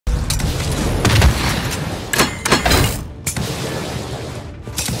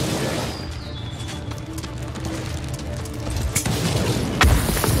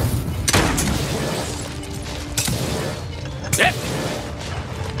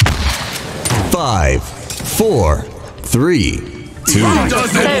5, 4, 3, 2, 1.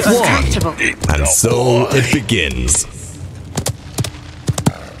 And so it begins.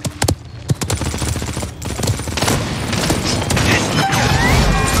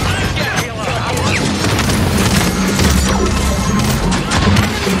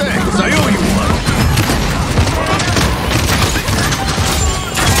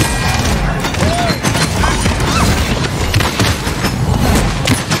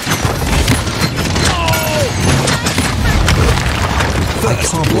 I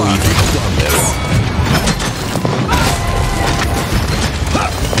can't believe you've done this.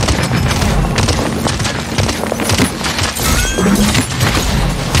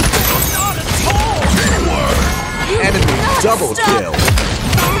 Enemy double kill.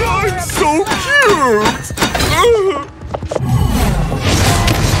 I'm so cute.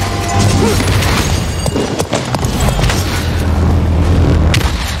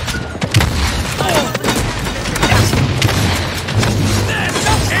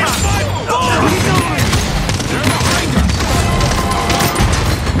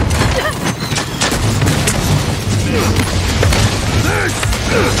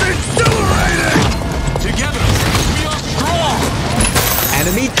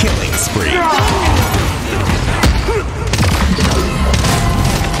 Enemy killing spree.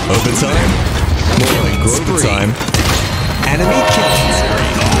 Overtime? More like group time. Enemy killing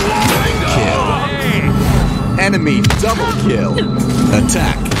spree. Kill. Enemy double kill.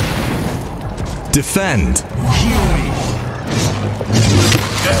 Attack. Defend.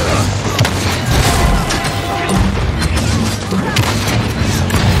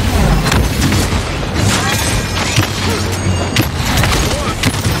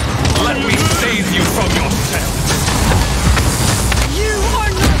 Save you from yourself! You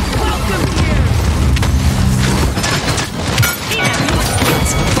are not welcome here!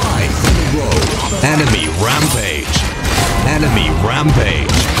 It's 5 in a row. Enemy rampage. Enemy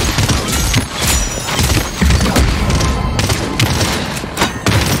rampage.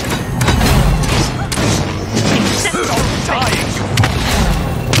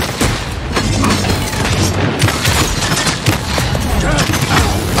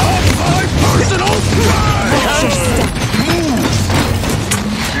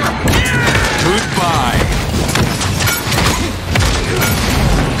 Goodbye!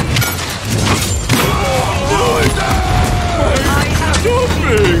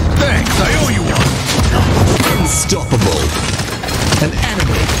 Thanks, I owe you one! Unstoppable. An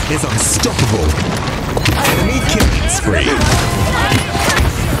enemy is unstoppable. Enemy killing spree.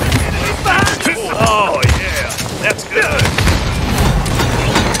 Oh yeah, that's good!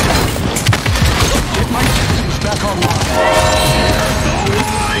 Get my systems back online.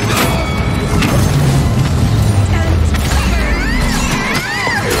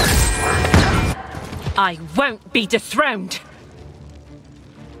 I won't be dethroned!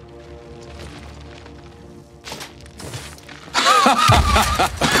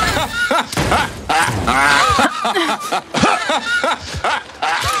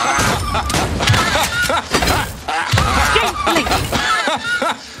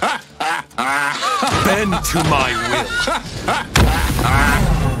 Bend to my will.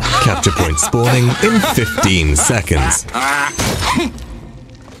 Capture point spawning in 15 seconds.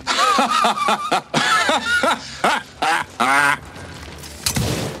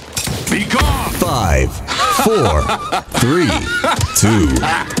 Be gone! 5, 4, 3, 2,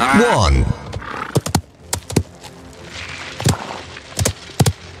 1.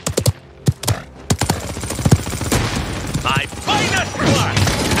 My finest blood!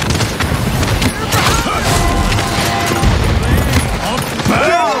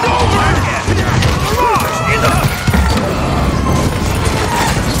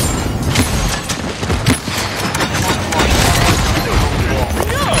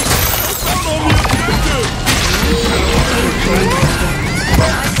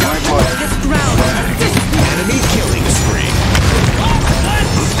 Enemy killing spree.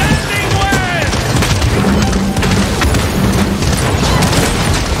 Standing west!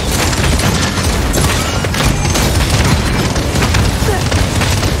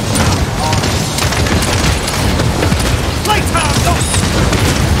 Lighthouse!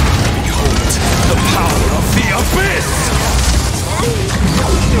 Behold the power of the abyss!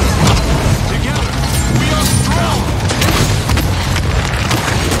 Together, we are strong!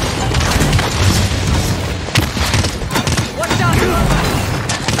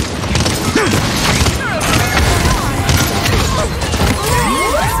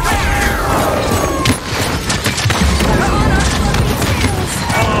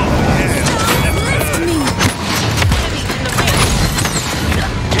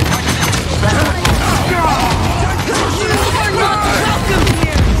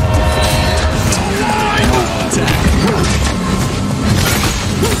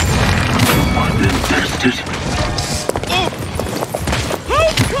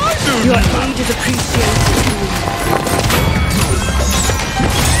 Your aid is appreciated.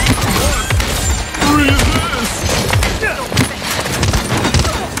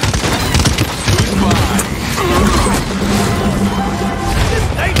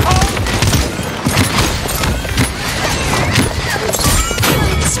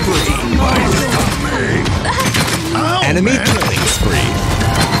 Enemy killing spree.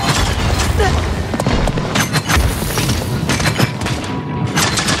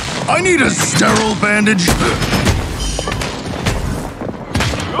 I need a sterile bandage.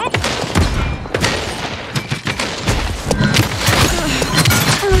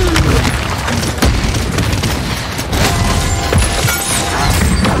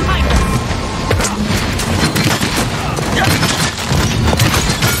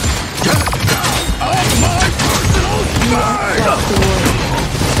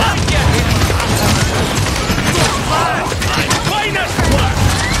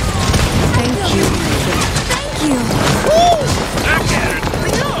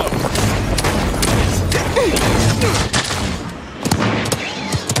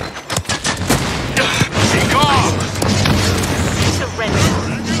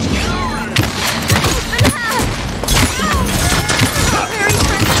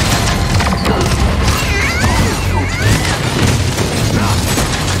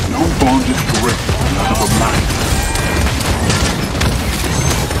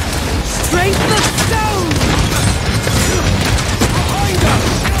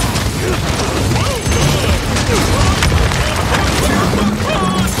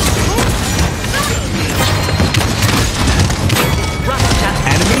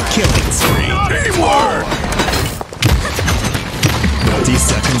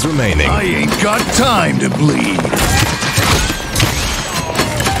 Remaining. I ain't got time to bleed.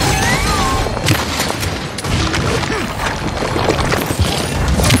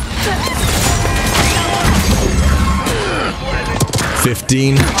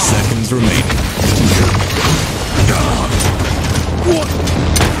 "15 seconds remaining.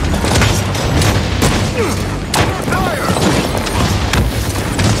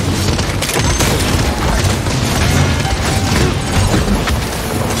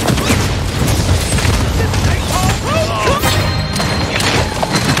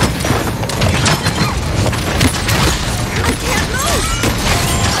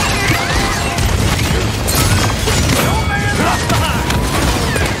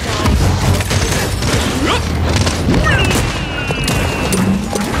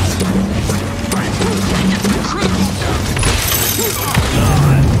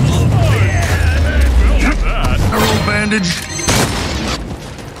 Bandage.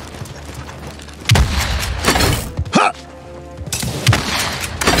 Ha!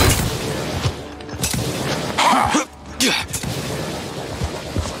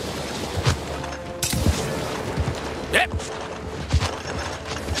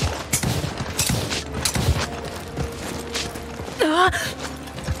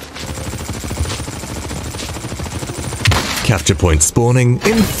 Capture point spawning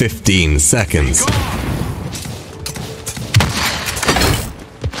in 15 seconds.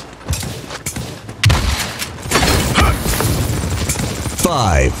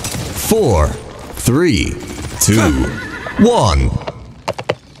 Five, 4, 3, 2, 1.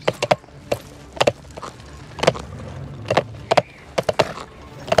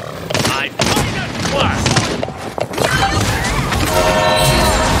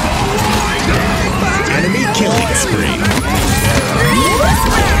 Enemy killing spree.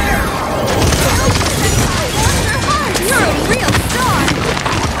 You're a real star!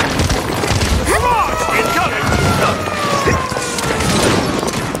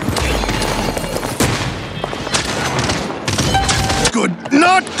 Good,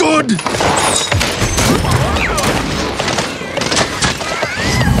 not good!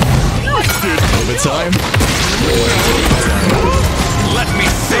 Overtime. Let me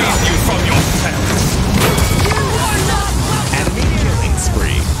save you from yourself! Enemy killing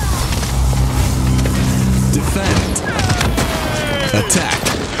spree. Defend. Attack.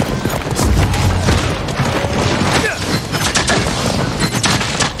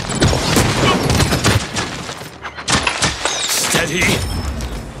 Steady!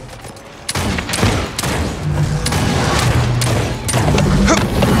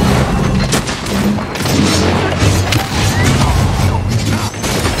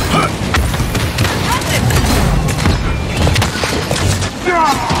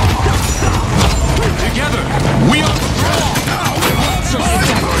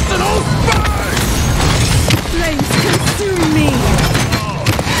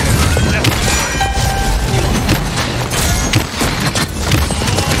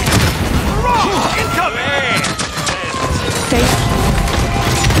 Thank you.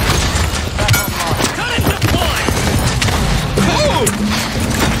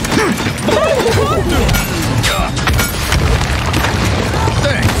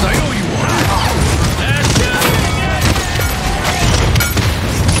 Thanks, I owe you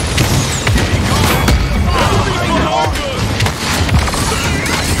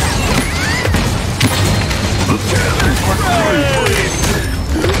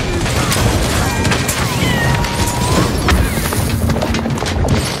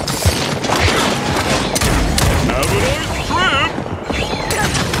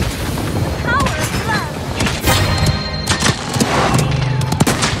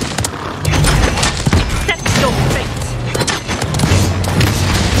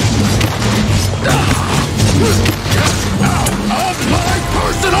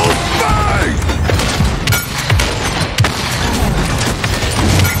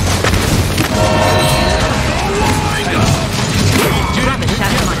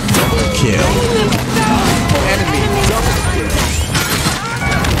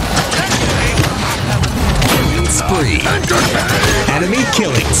Enemy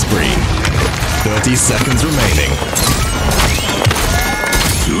killing spree. 30 seconds remaining.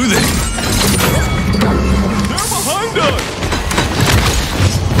 Soothing. They're behind us.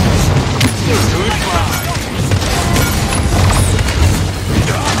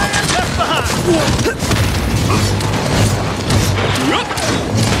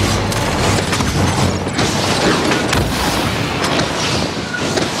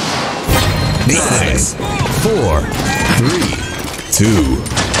 Six, 4, 3, 2,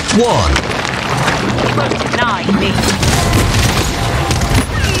 1. Deny me.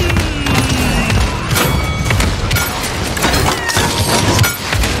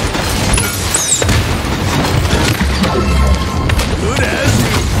 Good as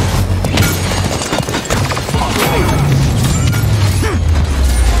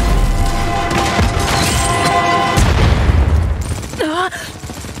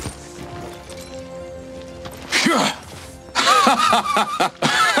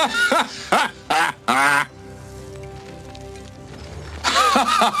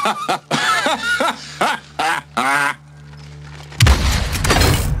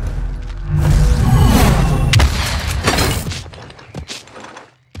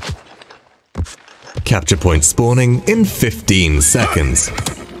Capture point spawning in 15 seconds.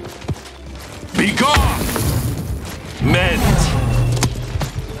 Be gone! Meant.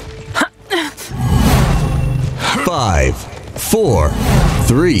 5, 4,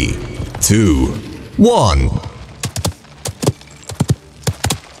 3, 2, 1.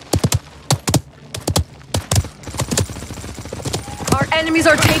 Our enemies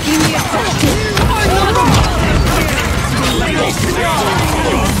are taking the offensive. You are not welcome.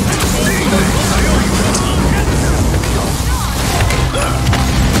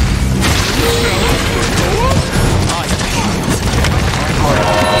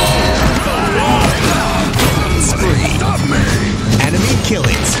 Spree. Enemy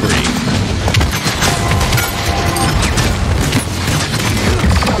killing spree.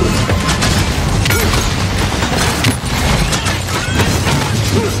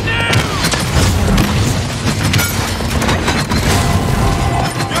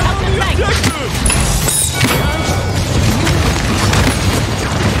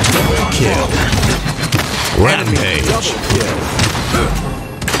 Kill. Rampage. Double kill.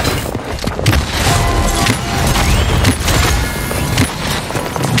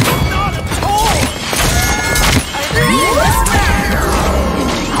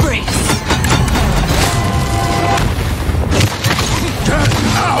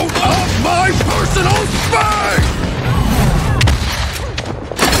 Out of my personal space!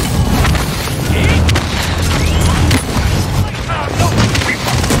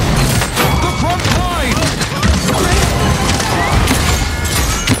 The front line!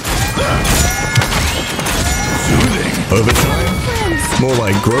 Soothing. Overtime? More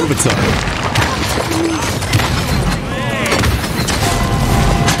like Grover time.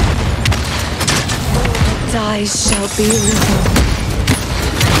 Dies shall be reborn.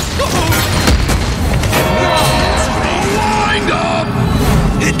 Wind up!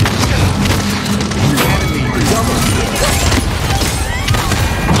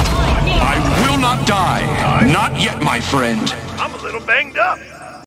 I will not die. Not yet, my friend. I'm a little banged up.